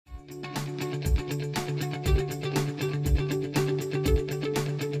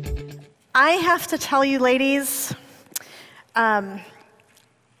I have to tell you, ladies, I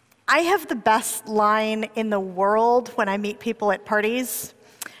have the best line in the world when I meet people at parties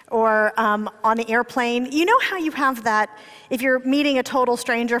or on the airplane. You know how you have that, if you're meeting a total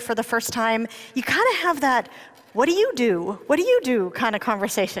stranger for the first time, you kind of have that, what do you do? What do you do kind of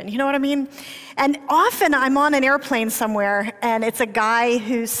conversation, you know what I mean? And often I'm on an airplane somewhere and it's a guy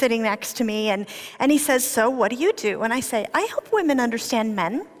who's sitting next to me and he says, so what do you do? And I say, I help women understand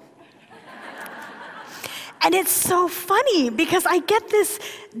men. And it's so funny because I get this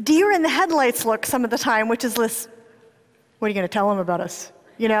deer in the headlights look some of the time, which is this, what are you gonna tell them about us?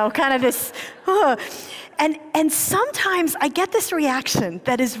 You know, kind of this, And sometimes I get this reaction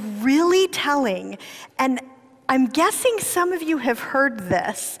that is really telling. And I'm guessing some of you have heard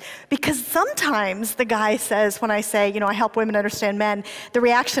this, because sometimes the guy says, when I say, I help women understand men, the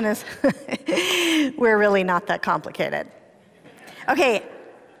reaction is, we're really not that complicated. Okay,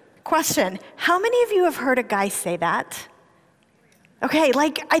 question, how many of you have heard a guy say that? Okay,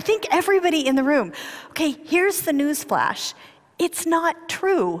 I think everybody in the room. Okay, here's the news flash. It's not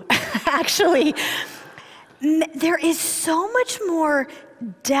true, actually. There is so much more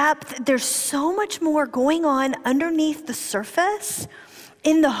depth, there's so much more going on underneath the surface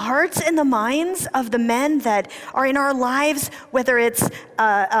in the hearts and the minds of the men that are in our lives, whether it's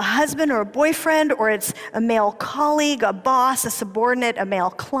a husband or a boyfriend, or it's a male colleague, a boss, a subordinate, a male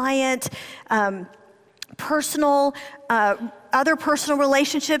client, personal, other personal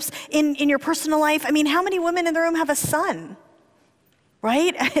relationships in your personal life. I mean, how many women in the room have a son?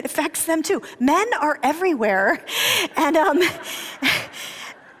 Right? It affects them too. Men are everywhere. And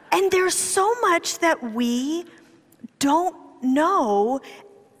there's so much that we don't know,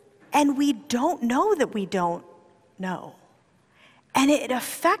 and we don't know that we don't know. And it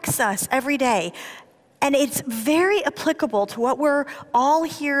affects us every day. And it's very applicable to what we're all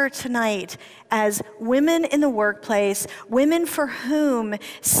here tonight as women in the workplace, women for whom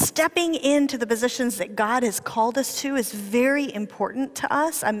stepping into the positions that God has called us to is very important to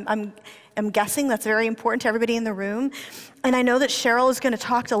us. I'm guessing that's very important to everybody in the room. And I know that Cheryl is going to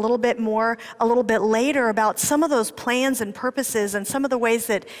talk a little bit later about some of those plans and purposes and some of the ways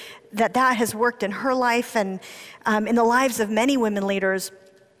that has worked in her life and in the lives of many women leaders.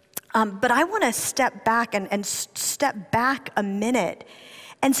 But I want to step back and step back a minute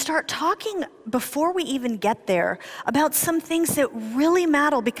and start talking, before we even get there, about some things that really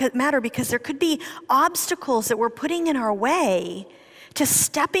matter because there could be obstacles that we're putting in our way to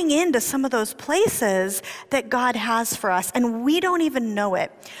stepping into some of those places that God has for us, and we don't even know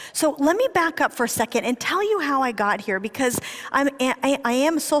it. So let me back up for a second and tell you how I got here, because I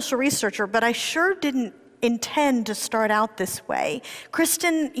am a social researcher, but I sure didn't intend to start out this way.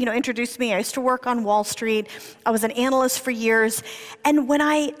 Kristen, introduced me. I used to work on Wall Street. I was an analyst for years. And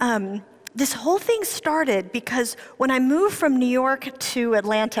when this whole thing started because when I moved from New York to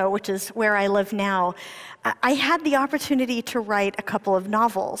Atlanta, which is where I live now, I had the opportunity to write a couple of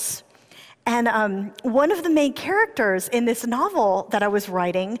novels. And one of the main characters in this novel that I was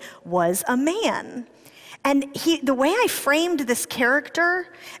writing was a man. And the way I framed this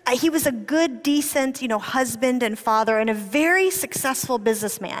character, he was a good, decent, husband and father and a very successful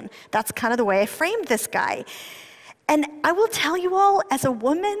businessman. That's kind of the way I framed this guy. And I will tell you all, as a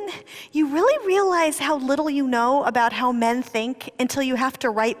woman, you really realize how little you know about how men think until you have to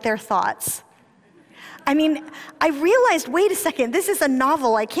write their thoughts. I mean, I realized, wait a second, this is a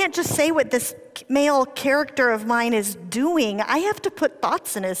novel. I can't just say what this male character of mine is doing. I have to put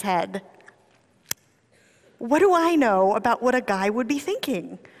thoughts in his head. What do I know about what a guy would be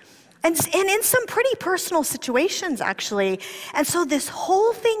thinking? And in some pretty personal situations, actually. And so this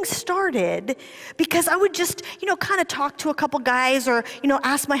whole thing started because I would just, kind of talk to a couple guys or,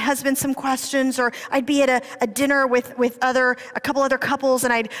 ask my husband some questions, or I'd be at a dinner with a couple other couples,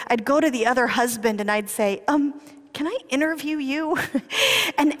 and I'd go to the other husband and I'd say, can I interview you?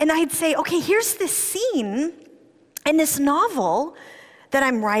 and I'd say, okay, here's this scene in this novel that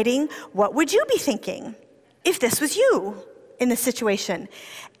I'm writing. What would you be thinking if this was you in this situation?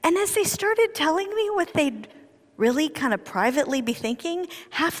 And as they started telling me what they'd really kind of privately be thinking,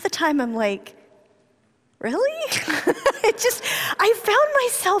 half the time I'm like, really? I found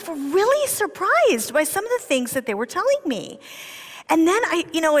myself really surprised by some of the things that they were telling me. And then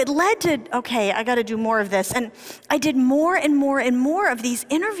it led to, okay, I got to do more of this. And I did more and more and more of these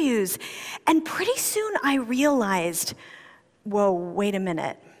interviews. And pretty soon I realized, whoa, wait a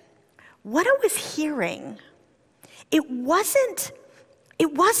minute. What I was hearing, it wasn't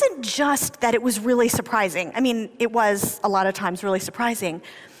just that it was really surprising. I mean, it was a lot of times really surprising,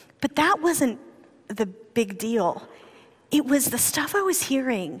 but that wasn't the big deal. it was the stuff I was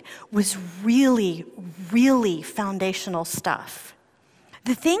hearing was really, really foundational stuff.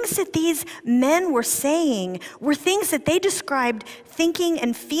 The things that these men were saying were things that they described thinking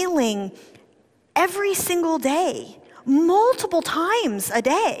and feeling every single day, multiple times a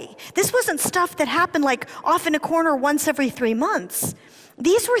day. This wasn't stuff that happened like off in a corner once every 3 months.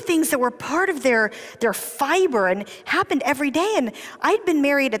 These were things that were part of their fiber and happened every day. And I'd been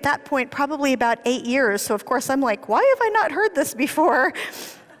married at that point probably about 8 years. So of course I'm like, why have I not heard this before?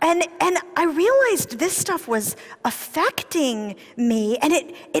 And I realized this stuff was affecting me, and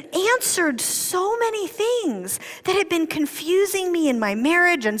it answered so many things that had been confusing me in my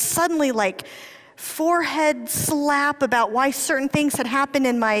marriage, and suddenly like forehead slap about why certain things had happened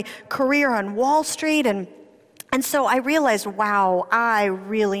in my career on Wall Street. And so I realized, wow, I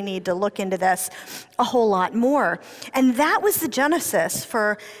really need to look into this a whole lot more. And that was the genesis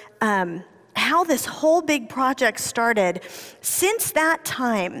for how this whole big project started. Since that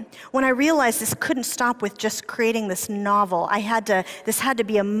time, when I realized this couldn't stop with just creating this novel, this had to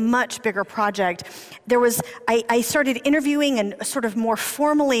be a much bigger project. I started interviewing and sort of more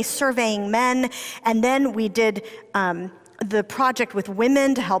formally surveying men, and then we did the project with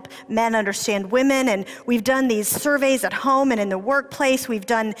women to help men understand women, and we've done these surveys at home and in the workplace. We've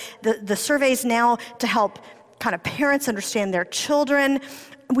done the surveys now to help kind of parents understand their children.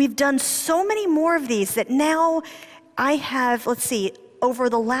 We've done so many more of these that now I have, over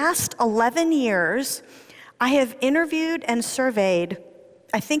the last 11 years, I have interviewed and surveyed,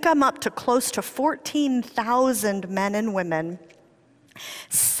 I think I'm up to close to 14,000 men and women,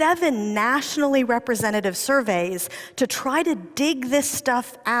 7 nationally representative surveys to try to dig this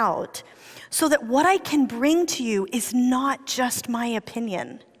stuff out so that what I can bring to you is not just my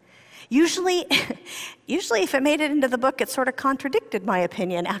opinion. Usually if it made it into the book, it sort of contradicted my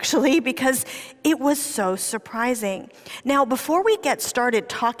opinion, actually, because it was so surprising. Now, before we get started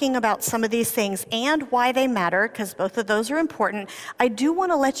talking about some of these things and why they matter, because both of those are important, I do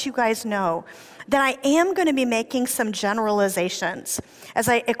want to let you guys know that I am going to be making some generalizations as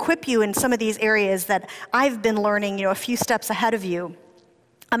I equip you in some of these areas that I've been learning, a few steps ahead of you.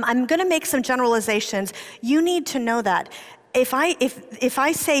 I'm going to make some generalizations. You need to know that. If I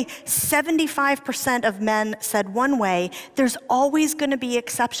say 75% of men said one way, there's always going to be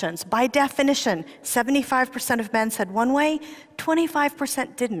exceptions. By definition, 75% of men said one way,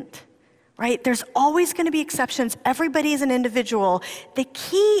 25% didn't, right? There's always going to be exceptions. Everybody is an individual. The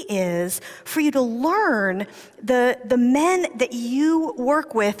key is for you to learn the men that you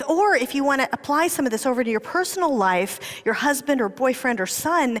work with, or if you want to apply some of this over to your personal life, your husband or boyfriend or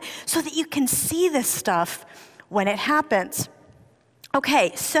son, so that you can see this stuff when it happens.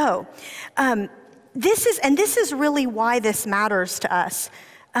 Okay, so this is really why this matters to us.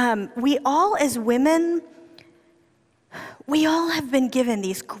 We all as women, we all have been given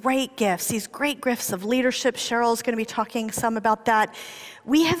these great gifts of leadership. Cheryl's going to be talking some about that.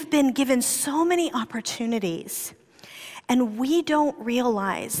 We have been given so many opportunities, and we don't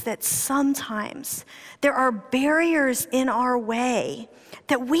realize that sometimes there are barriers in our way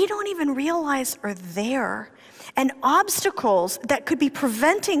that we don't even realize are there, and obstacles that could be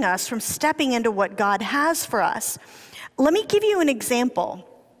preventing us from stepping into what God has for us. Let me give you an example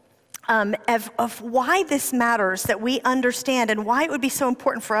of why this matters, that we understand, and why it would be so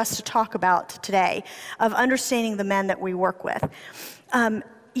important for us to talk about today, of understanding the men that we work with.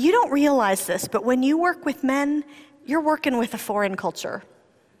 You don't realize this, but when you work with men, you're working with a foreign culture,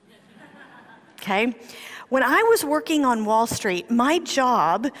 okay? When I was working on Wall Street, my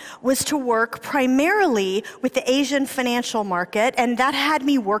job was to work primarily with the Asian financial market, and that had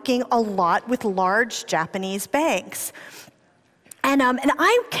me working a lot with large Japanese banks. And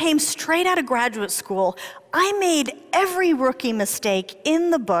I came straight out of graduate school. I made every rookie mistake in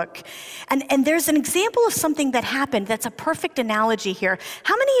the book. And there's an example of something that happened that's a perfect analogy here.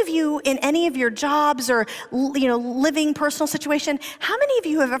 How many of you in any of your jobs or living personal situation, how many of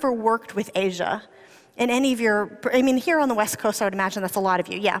you have ever worked with Asia? In any of your, here on the West Coast, I would imagine that's a lot of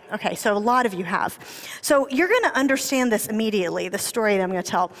you. Yeah, okay, so a lot of you have. So you're going to understand this immediately, the story that I'm going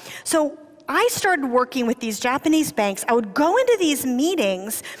to tell. So I started working with these Japanese banks. I would go into these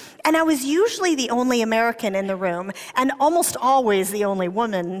meetings, and I was usually the only American in the room, and almost always the only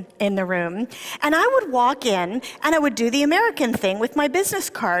woman in the room. And I would walk in, and I would do the American thing with my business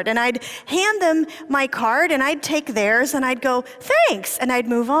card, and I'd hand them my card, and I'd take theirs, and I'd go, thanks, and I'd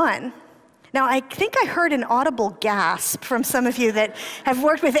move on. Now, I think I heard an audible gasp from some of you that have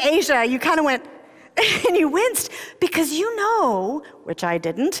worked with Asia. You kind of went, and you winced, because you know, which I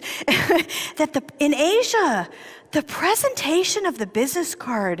didn't, that in Asia, the presentation of the business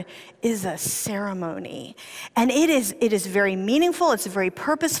card is a ceremony, and it is very meaningful, it's very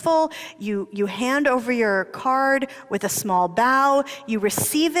purposeful. You hand over your card with a small bow, you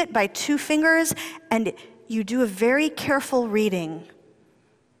receive it by 2 fingers, and you do a very careful reading.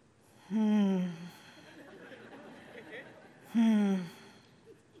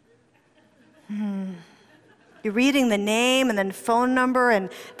 You're reading the name and then phone number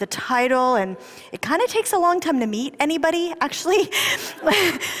and the title, and it kind of takes a long time to meet anybody, actually.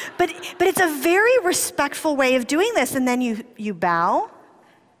 but it's a very respectful way of doing this. And then you bow,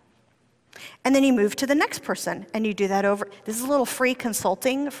 and then you move to the next person, and you do that over. This is a little free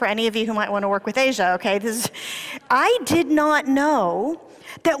consulting for any of you who might want to work with Asia, okay? I did not know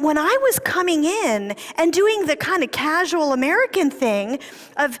that when I was coming in and doing the kind of casual American thing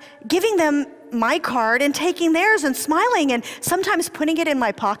of giving them my card and taking theirs and smiling and sometimes putting it in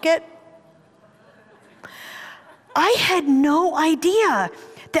my pocket, I had no idea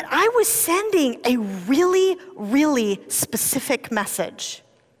that I was sending a really, really specific message.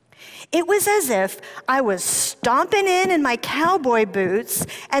 It was as if I was stomping in my cowboy boots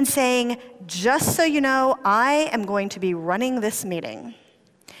and saying, just so you know, I am going to be running this meeting.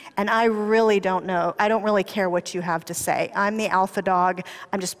 And I really don't know. I don't really care what you have to say. I'm the alpha dog.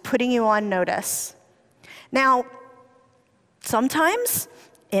 I'm just putting you on notice. Now, sometimes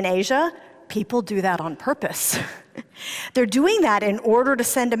in Asia, people do that on purpose. They're doing that in order to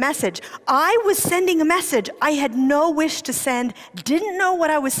send a message. I was sending a message I had no wish to send, didn't know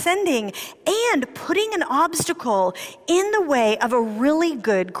what I was sending, and putting an obstacle in the way of a really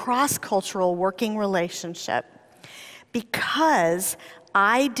good cross-cultural working relationship. Because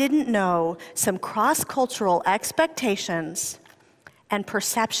I didn't know some cross-cultural expectations and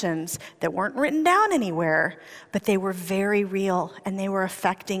perceptions that weren't written down anywhere, but they were very real and they were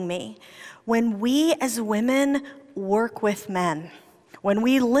affecting me. When we as women work with men, when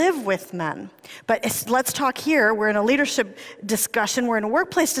we live with men, but let's talk here, we're in a leadership discussion, we're in a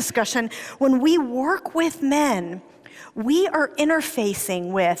workplace discussion. When we work with men, we are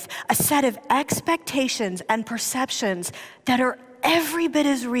interfacing with a set of expectations and perceptions that are every bit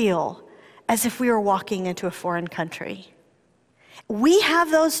as real as if we were walking into a foreign country. We have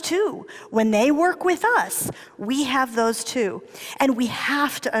those too. When they work with us, we have those too. And we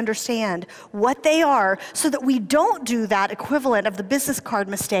have to understand what they are so that we don't do that equivalent of the business card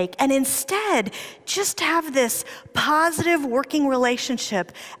mistake, and instead just have this positive working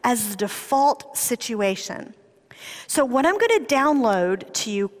relationship as the default situation. So what I'm going to download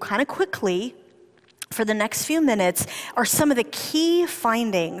to you kind of quickly for the next few minutes are some of the key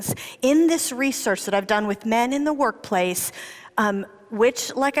findings in this research that I've done with men in the workplace,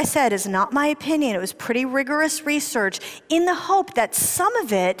 which, like I said, is not my opinion. It was pretty rigorous research in the hope that some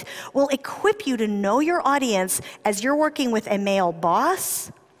of it will equip you to know your audience as you're working with a male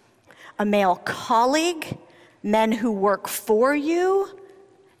boss, a male colleague, men who work for you,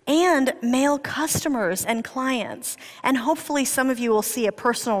 and male customers and clients. And hopefully some of you will see a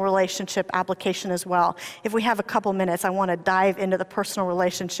personal relationship application as well. If we have a couple minutes, I want to dive into the personal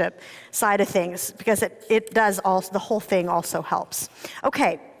relationship side of things, because it does also, the whole thing also helps.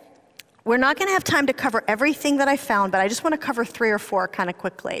 Okay, we're not going to have time to cover everything that I found, but I just want to cover 3 or 4 kind of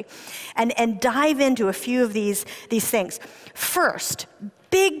quickly and dive into a few of these things. First,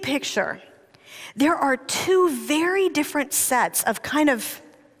 big picture. There are 2 very different sets of kind of,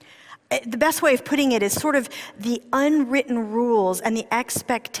 the best way of putting it is sort of the unwritten rules and the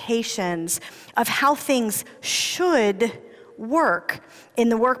expectations of how things should work in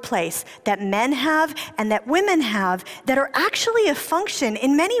the workplace that men have and that women have, that are actually a function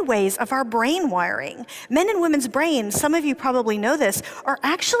in many ways of our brain wiring. Men and women's brains, some of you probably know this, are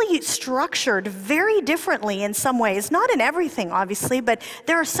actually structured very differently in some ways. Not in everything, obviously, but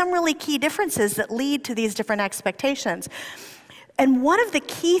there are some really key differences that lead to these different expectations. And one of the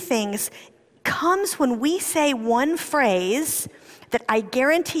key things comes when we say one phrase that I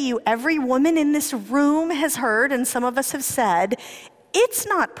guarantee you every woman in this room has heard, and some of us have said, it's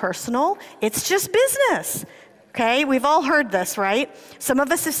not personal, it's just business. Okay, we've all heard this, right? Some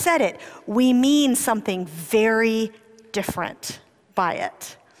of us have said it. We mean something very different by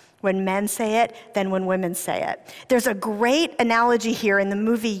it when men say it than when women say it. There's a great analogy here in the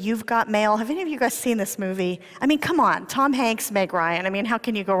movie You've Got Mail. Have any of you guys seen this movie? I mean, come on, Tom Hanks, Meg Ryan. I mean, how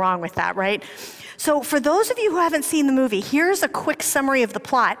can you go wrong with that, right? So for those of you who haven't seen the movie, here's a quick summary of the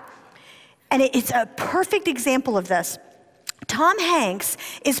plot. And it's a perfect example of this. Tom Hanks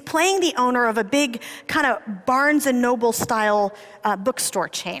is playing the owner of a big kind of Barnes & Noble style bookstore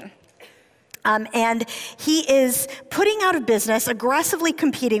chain. And he is putting out of business, aggressively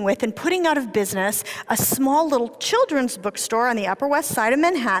competing with and putting out of business a small little children's bookstore on the Upper West Side of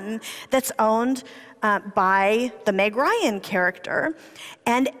Manhattan that's owned by the Meg Ryan character.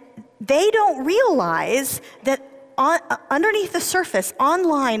 And they don't realize that underneath the surface,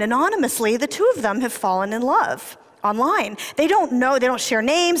 online, anonymously, the two of them have fallen in love. Online. They don't know, they don't share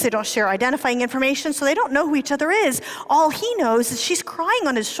names, they don't share identifying information, so they don't know who each other is. All he knows is she's crying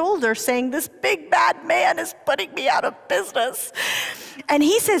on his shoulder saying, this big bad man is putting me out of business. And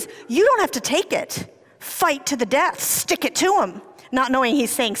he says, you don't have to take it. Fight to the death, stick it to him. Not knowing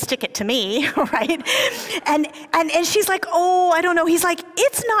he's saying, stick it to me, right? And she's like, oh, I don't know. He's like,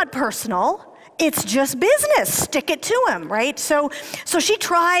 it's not personal. It's just business. Stick it to him, right? So she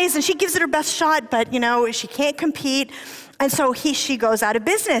tries and she gives it her best shot, but she can't compete. And so she goes out of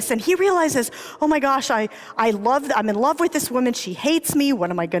business, and he realizes, oh my gosh, I'm in love with this woman. She hates me.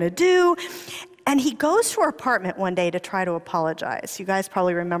 What am I going to do? And he goes to her apartment one day to try to apologize. You guys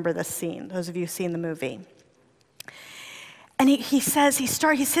probably remember this scene, those of you who've seen the movie. And he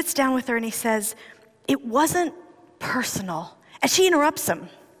sits down with her and he says, it wasn't personal. And she interrupts him.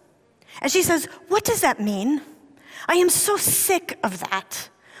 And she says, what does that mean? I am so sick of that.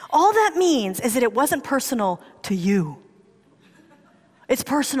 All that means is that it wasn't personal to you. It's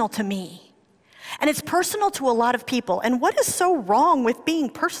personal to me. And it's personal to a lot of people. And what is so wrong with being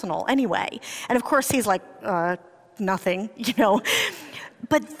personal anyway? And of course he's like, nothing,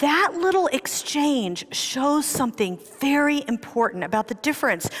 But that little exchange shows something very important about the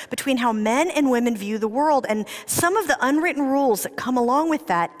difference between how men and women view the world and some of the unwritten rules that come along with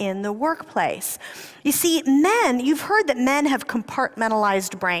that in the workplace. You see, you've heard that men have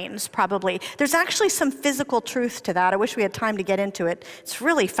compartmentalized brains, probably. There's actually some physical truth to that. I wish we had time to get into it. It's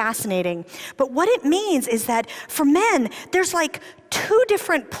really fascinating. But what it means is that for men, there's like two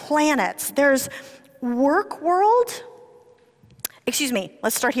different planets. There's work world.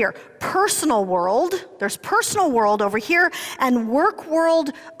 Let's start here. Personal world. There's personal world over here and work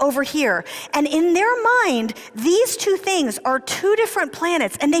world over here. And in their mind, these two things are two different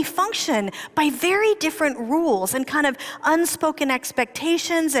planets, and they function by very different rules, and kind of unspoken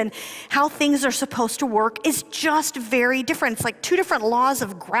expectations, and how things are supposed to work is just very different. It's like two different laws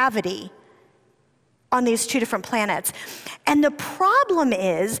of gravity on these two different planets. And the problem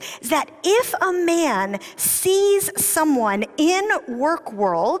is that if a man sees someone in work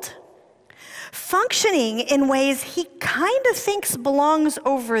world functioning in ways he kind of thinks belongs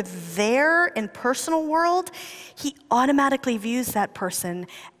over there in personal world, he automatically views that person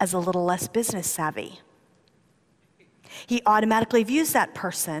as a little less business savvy. He automatically views that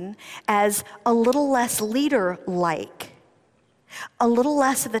person as a little less leader-like, a little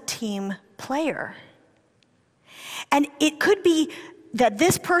less of a team player. And it could be that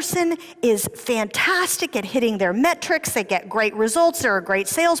this person is fantastic at hitting their metrics, they get great results, they're a great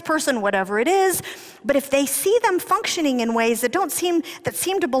salesperson, whatever it is. But if they see them functioning in ways that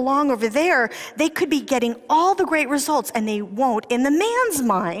seem to belong over there, they could be getting all the great results, and they won't, in the man's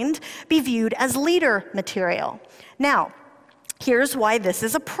mind, be viewed as leader material. Now, here's why this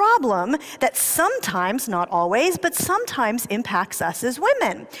is a problem that sometimes, not always, but sometimes impacts us as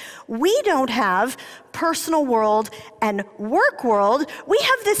women. We don't have personal world and work world. We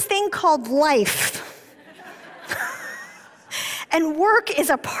have this thing called life. And work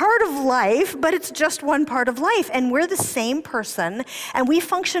is a part of life, but it's just one part of life. And we're the same person, and we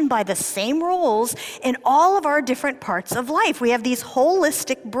function by the same rules in all of our different parts of life. We have these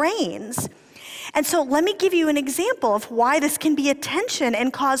holistic brains. And so let me give you an example of why this can be a tension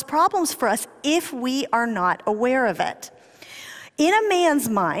and cause problems for us if we are not aware of it. In a man's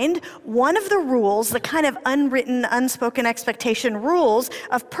mind, one of the rules, the kind of unwritten, unspoken expectation rules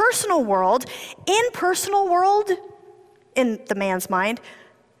of personal world, in the man's mind,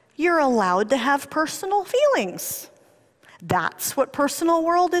 you're allowed to have personal feelings. That's what personal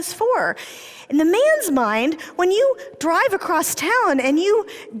world is for. In the man's mind, when you drive across town and you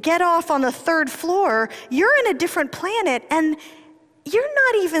get off on the 3rd floor, you're in a different planet, and you're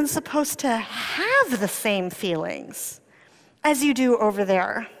not even supposed to have the same feelings as you do over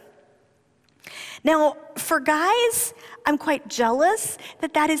there. Now, for guys, I'm quite jealous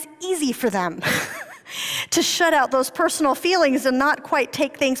that is easy for them. To shut out those personal feelings and not quite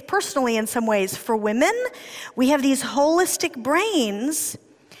take things personally in some ways. For women, we have these holistic brains,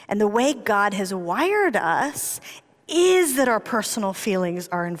 and the way God has wired us is that our personal feelings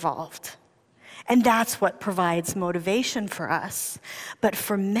are involved. And that's what provides motivation for us. But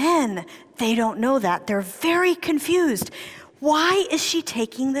for men, they don't know that. They're very confused. Why is she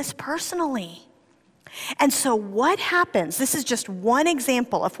taking this personally? And so what happens, this is just one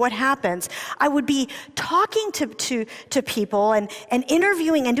example of what happens. I would be talking to people and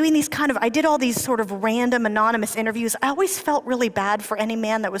interviewing and doing these I did all these sort of random anonymous interviews. I always felt really bad for any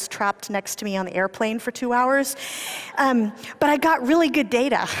man that was trapped next to me on the airplane for 2 hours. But I got really good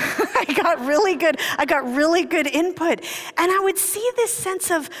data. I got really good input. And I would see this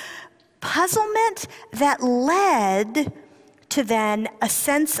sense of puzzlement that led to then a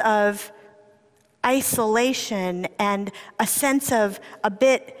sense of isolation and a sense of a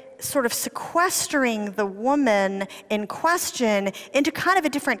bit sort of sequestering the woman in question into kind of a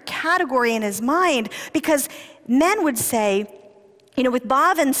different category in his mind, because men would say, with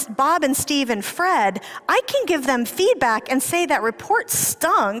Bob and Steve and Fred, I can give them feedback and say that report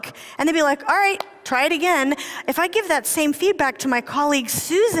stunk, and they'd be like, all right, try it again. If I give that same feedback to my colleague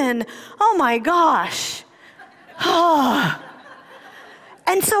Susan, oh my gosh.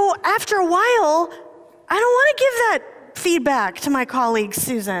 And so after a while, I don't want to give that feedback to my colleague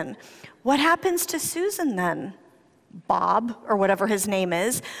Susan. What happens to Susan then? Bob, or whatever his name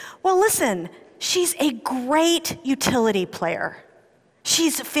is. Well, listen, she's a great utility player.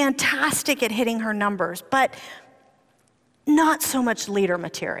 She's fantastic at hitting her numbers, but not so much leader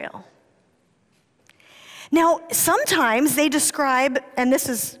material. Now, sometimes they describe, and this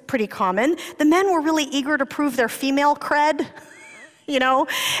is pretty common, the men were really eager to prove their female cred.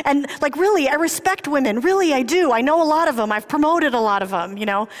 And really, I respect women. Really, I do. I know a lot of them. I've promoted a lot of them,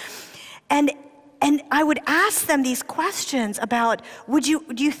 And I would ask them these questions about, do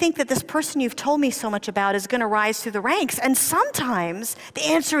you think that this person you've told me so much about is going to rise through the ranks? And sometimes the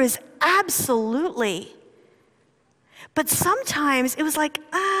answer is absolutely. But sometimes it was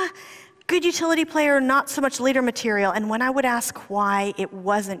good utility player, not so much leader material. And when I would ask why, it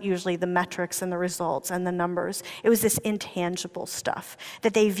wasn't usually the metrics and the results and the numbers. It was this intangible stuff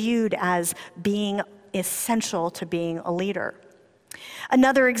that they viewed as being essential to being a leader.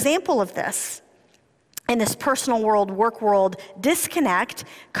 Another example of this, in this personal world, work world disconnect,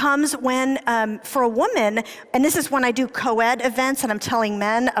 comes when, for a woman, and this is when I do co-ed events and I'm telling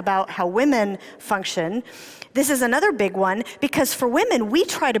men about how women function. This is another big one, because for women, we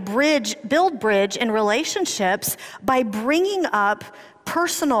try to build bridge in relationships by bringing up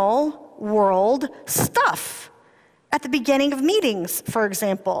personal world stuff at the beginning of meetings, for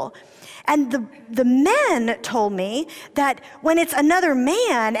example. And the men told me that when it's another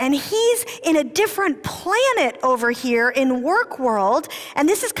man and he's in a different planet over here in work world, and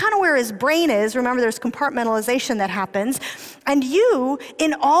this is kind of where his brain is, remember there's compartmentalization that happens, and you,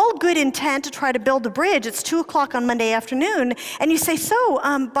 in all good intent to try to build the bridge, it's 2 o'clock on Monday afternoon, and you say, so,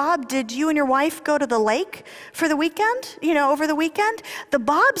 Bob, did you and your wife go to the lake for the weekend, over the weekend? The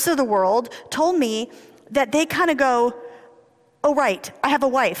Bobs of the world told me that they kind of go, oh, right, I have a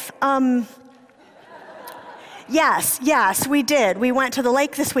wife. Yes, we did. We went to the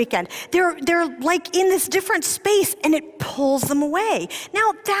lake this weekend. They're in this different space, and it pulls them away.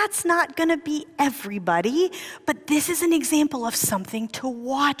 Now, that's not going to be everybody, but this is an example of something to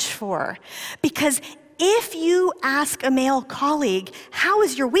watch for. Because if you ask a male colleague, how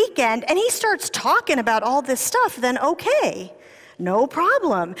was your weekend, and he starts talking about all this stuff, then okay, no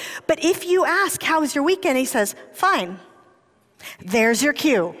problem. But if you ask, how was your weekend, he says, fine. There's your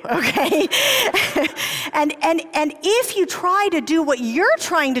cue, okay? and if you try to do what you're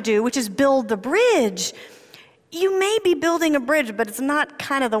trying to do, which is build the bridge, you may be building a bridge, but it's not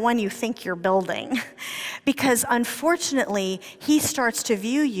kind of the one you think you're building. Because unfortunately, he starts to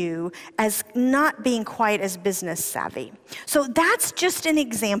view you as not being quite as business savvy. So that's just an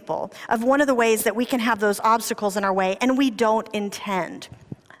example of one of the ways that we can have those obstacles in our way, and we don't intend.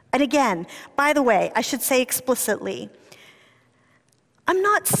 And again, by the way, I should say explicitly, I'm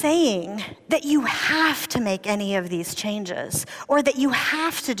not saying that you have to make any of these changes or that you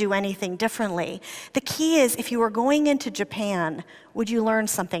have to do anything differently. The key is, if you are going into Japan, would you learn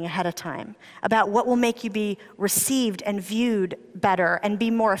something ahead of time about what will make you be received and viewed better and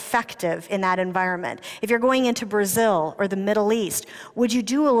be more effective in that environment? If you're going into Brazil or the Middle East, would you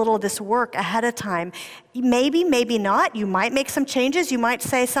do a little of this work ahead of time? Maybe, maybe not. You might make some changes. You might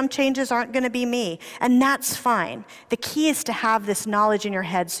say some changes aren't going to be me, and that's fine. The key is to have this knowledge in your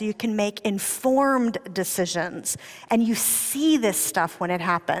head so you can make informed decisions, and you see this stuff when it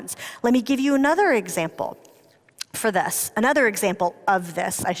happens. Let me give you another example for this, another example of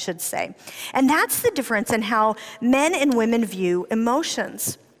this, I should say. And that's the difference in how men and women view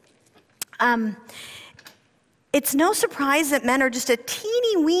emotions. It's no surprise that men are just a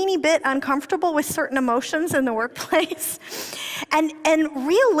teeny weeny bit uncomfortable with certain emotions in the workplace. And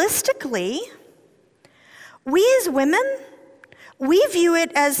realistically, we as women, we view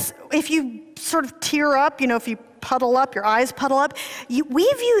it as, if you sort of tear up, if you puddle up, your eyes puddle up, we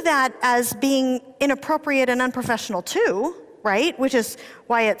view that as being inappropriate and unprofessional too, right? Which is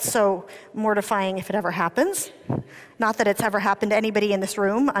why it's so mortifying if it ever happens. Not that it's ever happened to anybody in this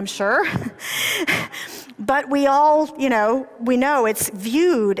room, I'm sure. But we all, we know it's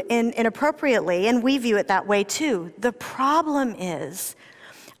viewed inappropriately, and we view it that way too. The problem is,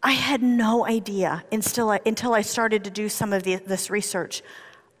 I had no idea until I started to do some of this research.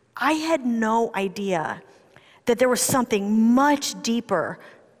 I had no idea that there was something much deeper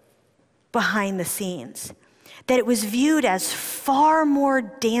behind the scenes, that it was viewed as far more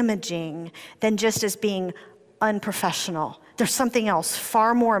damaging than just as being unprofessional. There's something else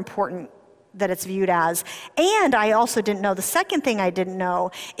far more important that it's viewed as. And I also didn't know, the second thing I didn't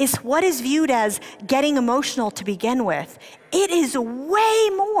know is what is viewed as getting emotional to begin with. It is way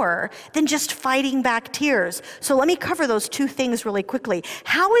more than just fighting back tears. So let me cover those two things really quickly.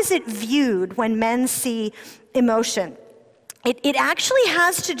 How is it viewed when men see emotion? It actually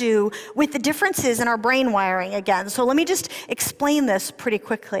has to do with the differences in our brain wiring again. So let me just explain this pretty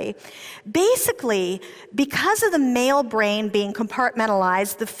quickly. Basically, because of the male brain being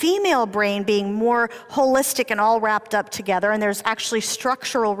compartmentalized, the female brain being more holistic and all wrapped up together, and there's actually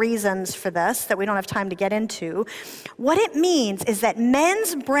structural reasons for this that we don't have time to get into, what it means is that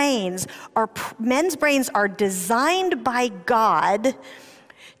men's brains are designed by God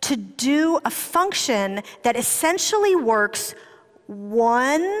to do a function that essentially works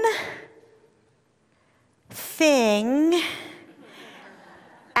one thing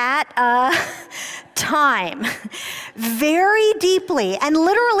at a time, very deeply. And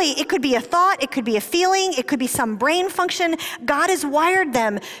literally, it could be a thought, it could be a feeling, it could be some brain function. God has wired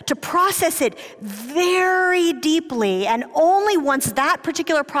them to process it very deeply. And only once that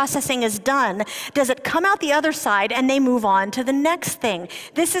particular processing is done, does it come out the other side and they move on to the next thing.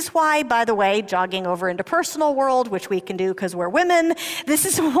 This is why, by the way, jogging over into personal world, which we can do because we're women, this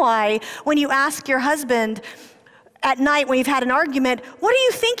is why when you ask your husband, at night when you've had an argument, what are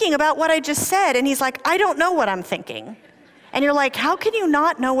you thinking about what I just said? And he's like, I don't know what I'm thinking. And you're like, how can you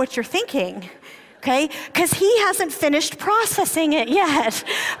not know what you're thinking? Okay, because he hasn't finished processing it yet,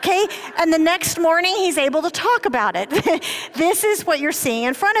 okay? And the next morning, he's able to talk about it. This is what you're seeing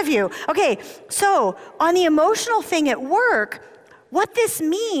in front of you. Okay, so on the emotional thing at work, what this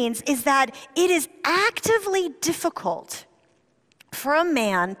means is that it is actively difficult for a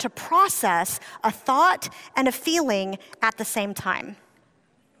man to process a thought and a feeling at the same time.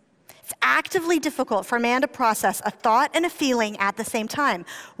 It's actively difficult for a man to process a thought and a feeling at the same time.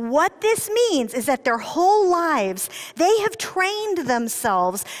 What this means is that their whole lives, they have trained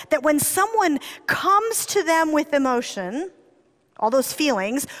themselves that when someone comes to them with emotion, all those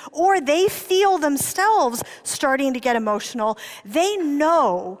feelings, or they feel themselves starting to get emotional, they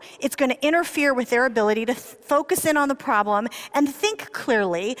know it's going to interfere with their ability to focus in on the problem and think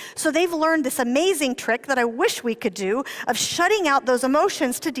clearly. So they've learned this amazing trick that I wish we could do of shutting out those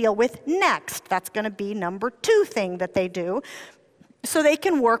emotions to deal with next. That's going to be number 2 thing that they do. So they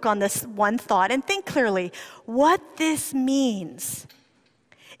can work on this one thought and think clearly. What this means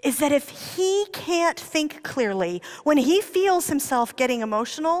is that if he can't think clearly, when he feels himself getting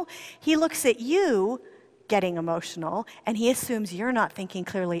emotional, he looks at you getting emotional, and he assumes you're not thinking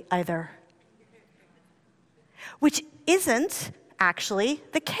clearly either. Which isn't actually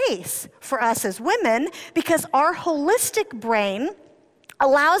the case for us as women, because our holistic brain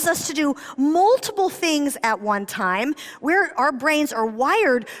allows us to do multiple things at one time. Our brains are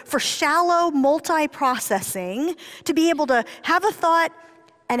wired for shallow multi-processing to be able to have a thought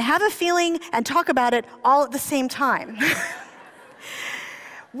and have a feeling and talk about it all at the same time.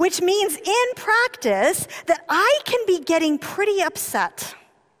 Which means in practice that I can be getting pretty upset.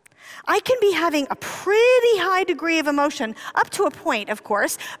 I can be having a pretty high degree of emotion, up to a point, of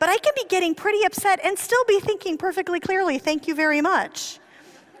course, but I can be getting pretty upset and still be thinking perfectly clearly, thank you very much.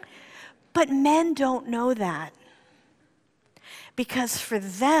 But men don't know that. Because for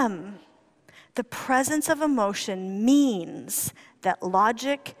them, the presence of emotion means that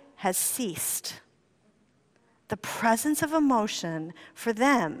logic has ceased. The presence of emotion, for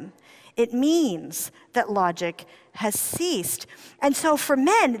them, it means that logic has ceased. And so for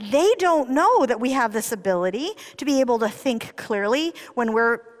men, they don't know that we have this ability to be able to think clearly when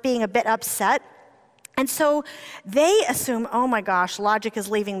we're being a bit upset. And so they assume, oh my gosh, logic is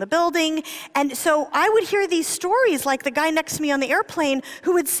leaving the building. And so I would hear these stories like the guy next to me on the airplane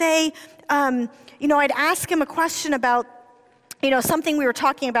who would say, I'd ask him a question about something we were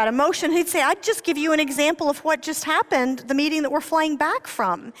talking about emotion, he'd say, I'd just give you an example of what just happened, the meeting that we're flying back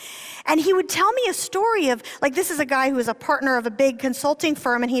from. And he would tell me a story of, like, this is a guy who was a partner of a big consulting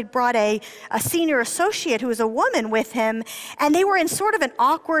firm, and he'd brought a senior associate who was a woman with him, and they were in sort of an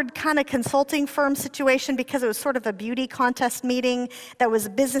awkward kind of consulting firm situation because it was sort of a beauty contest meeting that was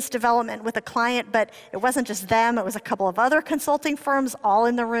business development with a client, but it wasn't just them, it was a couple of other consulting firms all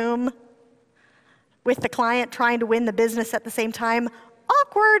in the room with the client trying to win the business at the same time.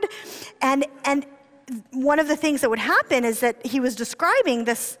 Awkward. And one of the things that would happen is that he was describing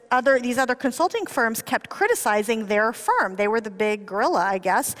these other consulting firms kept criticizing their firm. They were the big gorilla, I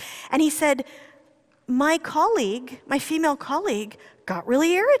guess. And he said, my female colleague, got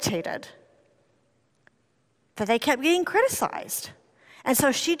really irritated that they kept getting criticized. And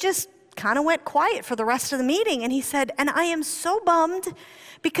so she just kind of went quiet for the rest of the meeting. And he said, and I am so bummed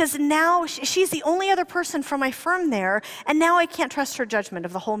because now she's the only other person from my firm there, and now I can't trust her judgment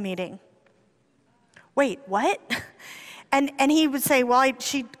of the whole meeting. Wait, what? And he would say, well,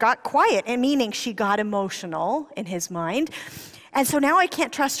 she got quiet, and meaning she got emotional in his mind. And so now I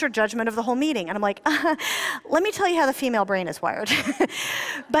can't trust her judgment of the whole meeting. And I'm like, let me tell you how the female brain is wired.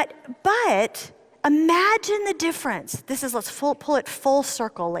 But imagine the difference. Let's pull it full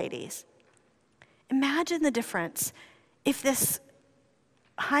circle, ladies. Imagine the difference if this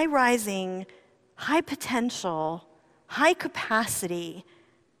high-rising, high-potential, high-capacity,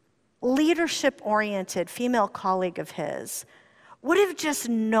 leadership-oriented female colleague of his would have just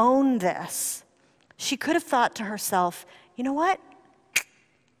known this. She could have thought to herself, you know what?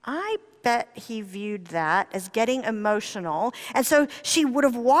 I bet he viewed that as getting emotional. And so she would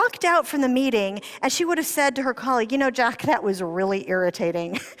have walked out from the meeting and she would have said to her colleague, Jack, that was really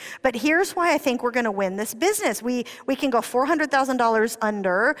irritating. But here's why I think we're going to win this business. We can go $400,000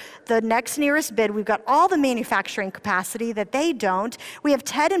 under the next nearest bid. We've got all the manufacturing capacity that they don't. We have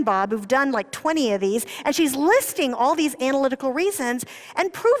Ted and Bob who've done like 20 of these. And she's listing all these analytical reasons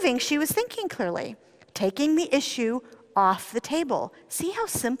and proving she was thinking clearly, taking the issue off the table. See how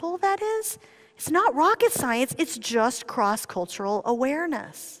simple that is? It's not rocket science, it's just cross-cultural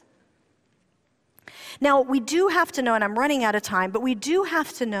awareness. Now, we do have to know, and I'm running out of time, but we do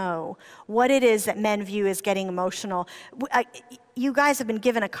have to know what it is that men view as getting emotional. You guys have been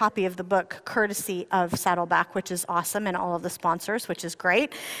given a copy of the book, courtesy of Saddleback, which is awesome, and all of the sponsors, which is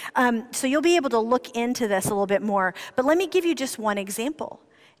great. So you'll be able to look into this a little bit more. But let me give you just one example.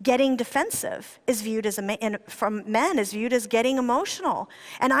 Getting defensive is viewed as from men is viewed as getting emotional.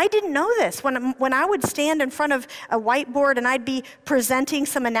 And I didn't know this. When I would stand in front of a whiteboard and I'd be presenting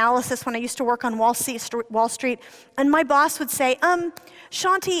some analysis when I used to work on Wall Street, and my boss would say,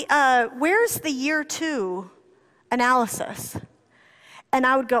 Shaunti, where's the year 2 analysis? And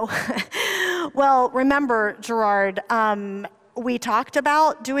I would go, well, remember, Gerard, we talked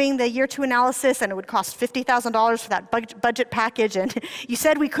about doing the year 2 analysis, and it would cost $50,000 for that budget package, and you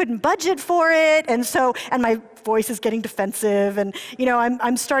said we couldn't budget for it, and my voice is getting defensive, and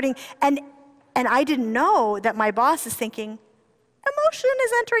I'm starting, and I didn't know that my boss is thinking, emotion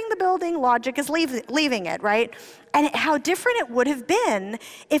is entering the building, logic is leaving it, right? And how different it would have been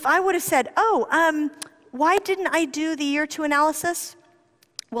if I would have said, why didn't I do the year 2 analysis?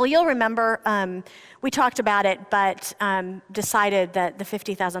 Well, you'll remember we talked about it, but decided that the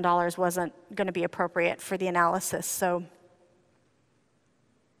 $50,000 wasn't going to be appropriate for the analysis. So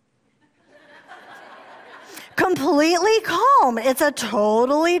completely calm. It's a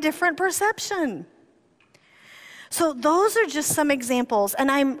totally different perception. So those are just some examples, and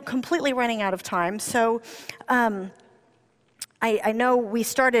I'm completely running out of time. So I know we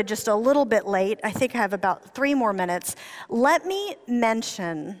started just a little bit late. I think I have about 3 more minutes. Let me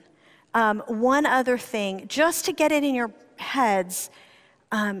mention one other thing, just to get it in your heads,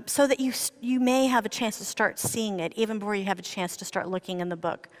 so that you may have a chance to start seeing it, even before you have a chance to start looking in the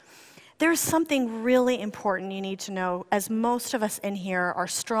book. There's something really important you need to know, as most of us in here are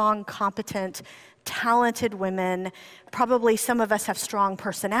strong, competent, talented women. Probably some of us have strong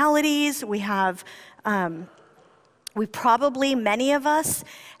personalities. Many of us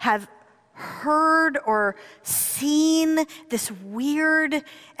have heard or seen this weird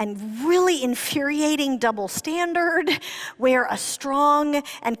and really infuriating double standard where a strong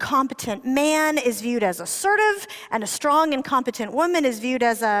and competent man is viewed as assertive and a strong and competent woman is viewed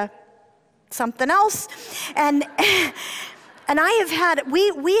as something else. And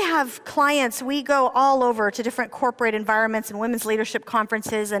we have clients, we go all over to different corporate environments and women's leadership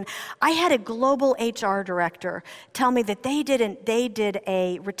conferences, and I had a global HR director tell me that they did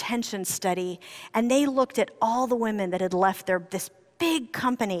a retention study, and they looked at all the women that had left this big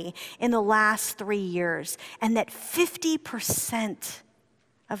company in the last 3 years, and that 50%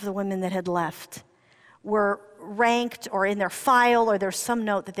 of the women that had left were ranked or in their file or there's some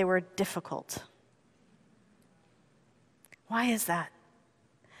note that they were difficult. Why is that?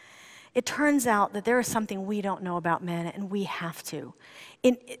 It turns out that there is something we don't know about men, and we have to.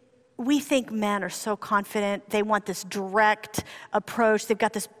 We think men are so confident. They want this direct approach. They've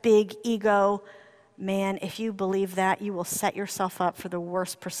got this big ego. Man, if you believe that, you will set yourself up for the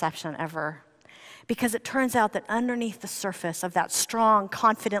worst perception ever. Because it turns out that underneath the surface of that strong,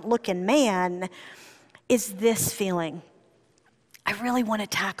 confident-looking man is this feeling. I really want to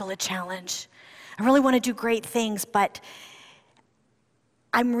tackle a challenge. I really want to do great things, but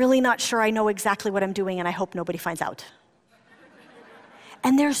I'm really not sure I know exactly what I'm doing, and I hope nobody finds out.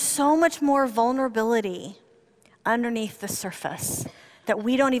 And there's so much more vulnerability underneath the surface that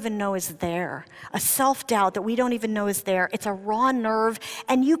we don't even know is there. A self-doubt that we don't even know is there. It's a raw nerve,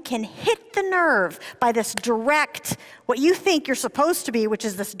 and you can hit the nerve by this direct, what you think you're supposed to be, which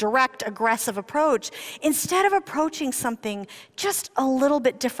is this direct, aggressive approach, instead of approaching something just a little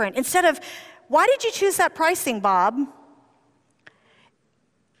bit different. Instead of, why did you choose that pricing, Bob?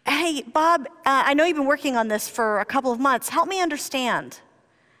 Hey, Bob, I know you've been working on this for a couple of months. Help me understand.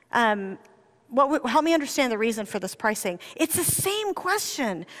 Help me understand the reason for this pricing. It's the same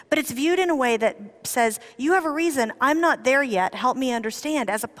question, but it's viewed in a way that says, you have a reason, I'm not there yet, help me understand,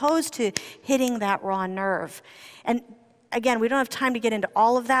 as opposed to hitting that raw nerve. And again, we don't have time to get into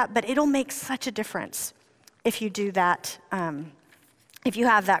all of that, but it'll make such a difference if you do that, if you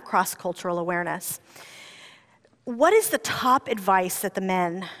have that cross-cultural awareness. What is the top advice that the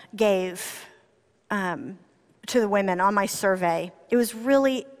men gave to the women on my survey? It was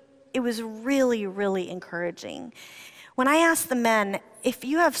really, really encouraging. When I asked the men, if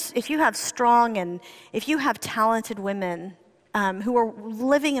you have strong and if you have talented women who are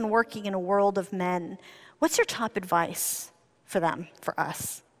living and working in a world of men, what's your top advice for them, for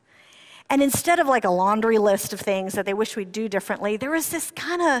us? And instead of like a laundry list of things that they wish we'd do differently, there was this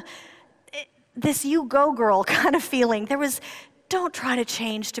kind of, this you go girl kind of feeling. There was, don't try to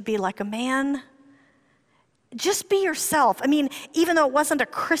change to be like a man. Just be yourself. I mean, even though it wasn't a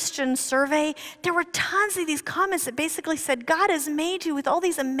Christian survey, there were tons of these comments that basically said, God has made you with all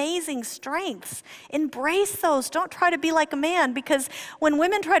these amazing strengths. Embrace those. Don't try to be like a man, because when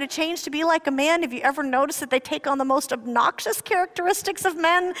women try to change to be like a man, have you ever noticed that they take on the most obnoxious characteristics of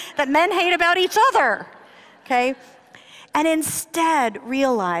men that men hate about each other? Okay? And instead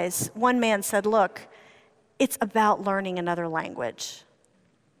realize, one man said, look, it's about learning another language.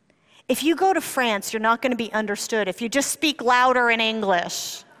 If you go to France, you're not going to be understood if you just speak louder in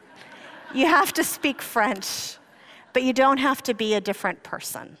English. You have to speak French, but you don't have to be a different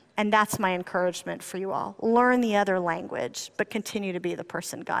person. And that's my encouragement for you all. Learn the other language, but continue to be the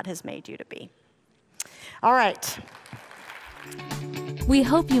person God has made you to be. All right. We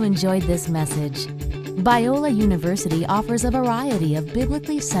hope you enjoyed this message. Biola University offers a variety of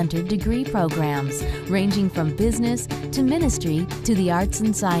biblically centered degree programs, ranging from business to ministry to the arts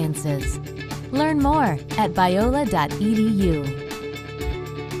and sciences. Learn more at biola.edu.